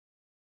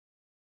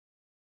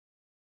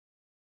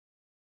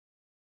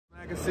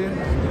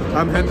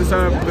I'm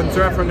Henderson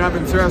Ventura from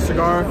ADVentura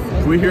Cigars.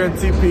 We're here in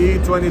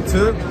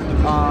TPE22.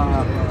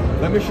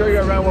 Let me show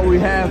you around what we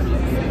have.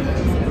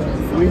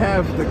 We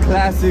have the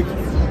classic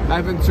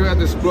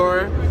ADVentura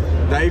Explorer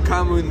that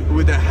comes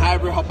with the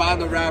hybrid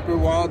Habano wrapper,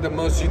 one of the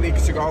most unique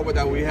cigars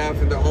that we have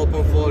in the whole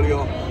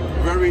portfolio.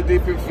 Very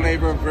deep in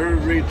flavor, very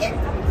rich.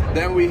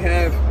 Then we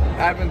have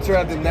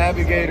ADVentura the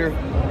Navigator.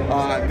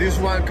 This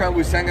one comes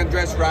with San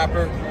Andres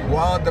wrapper.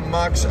 One of the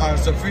most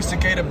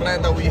sophisticated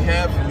blend that we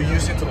have. We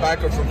use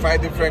tobacco from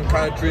 5 different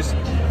countries.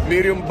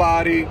 Medium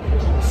body,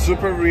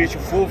 super rich,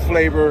 full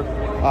flavor.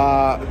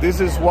 This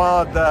is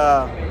one of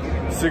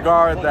the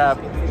cigars that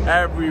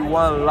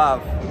everyone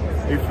loves.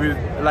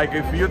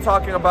 If you're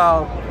talking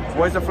about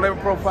what's the flavor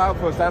profile,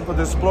 for example,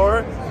 the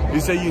Explorer,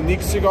 it's a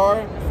unique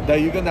cigar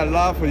that you're gonna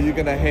love or you're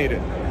gonna hate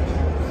it.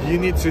 You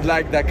need to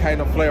like that kind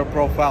of flavor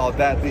profile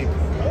that deep.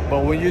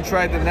 But when you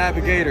try the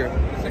Navigator,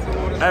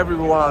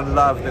 everyone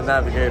loves the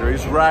Navigator.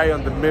 It's right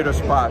on the middle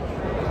spot.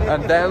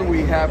 And then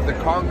we have the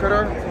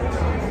Conqueror.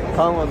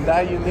 Come on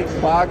that unique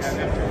box.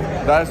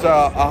 That's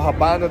a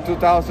Habano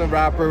 2000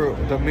 wrapper,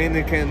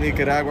 Dominican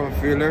Nicaraguan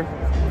filler.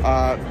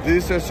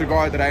 This is a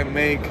cigar that I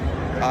make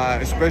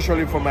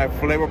especially for my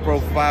flavor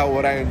profile,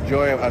 what I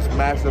enjoy as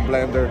master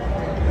blender.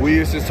 We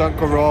use the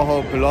Sonco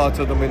Rojo,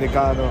 Piloto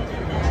Dominicano.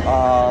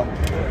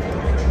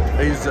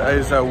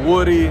 It's a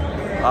woody,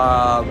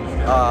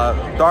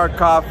 dark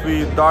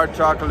coffee, dark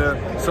chocolate,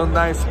 some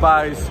nice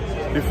spice.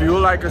 If you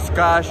like a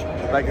scotch,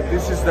 like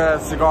this is the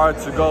cigar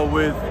to go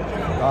with.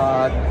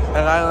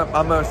 And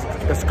I'm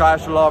a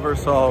scotch lover,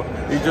 so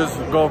it just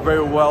goes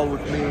very well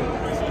with me.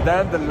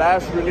 Then the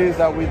last release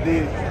that we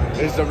did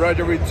is the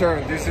Roger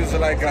Return. This is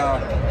like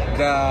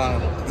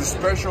the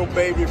special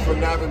baby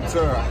from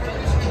ADVentura.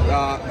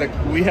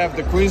 We have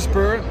the Queen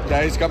Spur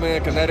that is coming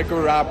in a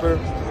Connecticut wrapper.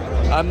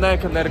 I'm not a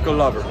Connecticut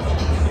lover,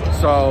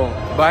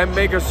 but I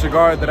make a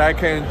cigar that I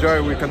can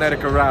enjoy with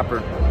Connecticut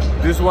wrapper.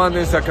 This one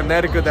is a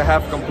Connecticut that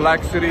have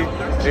complexity.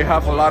 They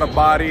have a lot of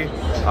body,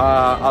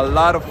 a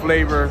lot of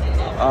flavor.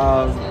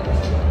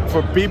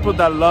 For people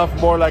that love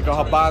more like a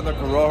Habano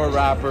Corojo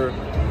wrapper,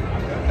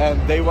 and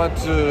they want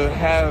to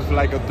have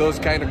like those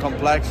kind of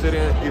complexity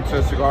into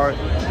a cigar,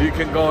 you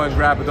can go and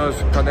grab those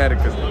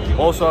Connecticut.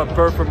 Also a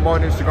perfect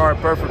morning cigar,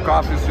 perfect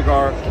coffee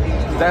cigar.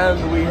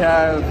 Then we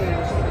have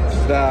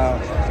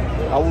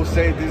I will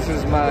say this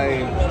is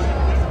my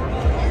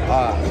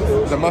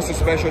the most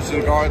special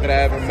cigar that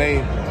I ever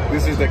made.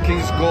 This is the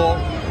King's Gold.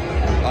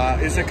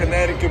 It's a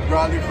Connecticut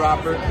broadleaf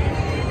wrapper.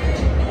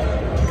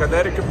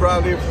 Connecticut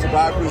broadleaf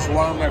tobacco is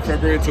one of my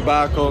favorite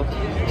tobacco,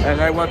 and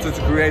I wanted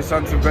to create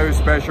something very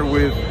special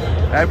with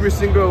every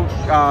single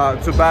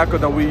tobacco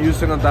that we're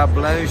using on that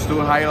blend is to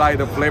highlight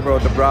the flavor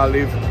of the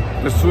broadleaf,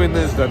 the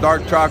sweetness, the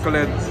dark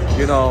chocolate,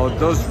 you know,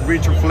 those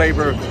rich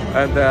flavor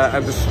and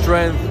the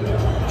strength.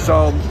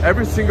 So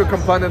every single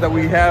component that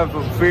we have,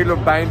 filler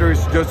binder,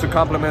 is just to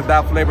complement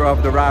that flavor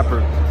of the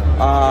wrapper.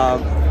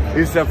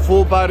 It's a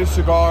full body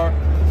cigar,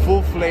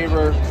 full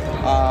flavor.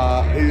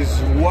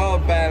 Is well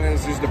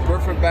balanced. It's the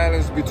perfect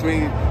balance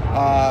between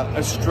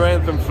a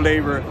strength and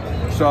flavor.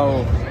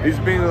 So it's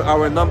been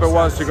our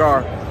 #1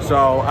 cigar.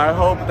 So I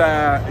hope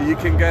that you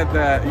can get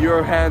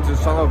your hands on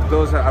some of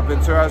those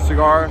ADVentura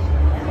cigar.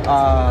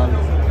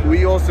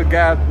 We also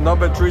got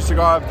 #3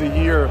 cigar of the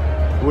year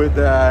with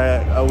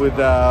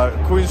the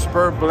Queen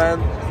Spur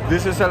blend.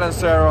 This is a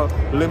Lancero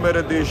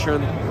limited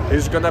edition.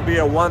 It's gonna be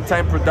a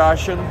one-time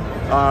production.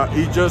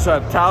 It's just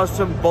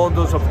 1,000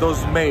 bundles of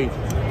those made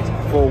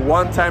for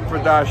one-time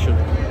production.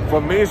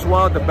 For me, it's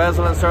one of the best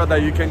Lancero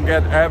that you can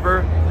get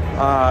ever.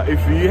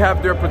 If you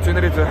have the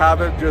opportunity to have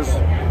it, just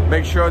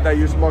make sure that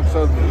you smoke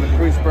some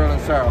Queen Spur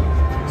Lancero.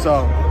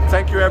 So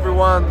thank you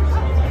everyone.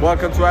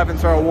 Welcome to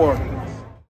ADVentura World.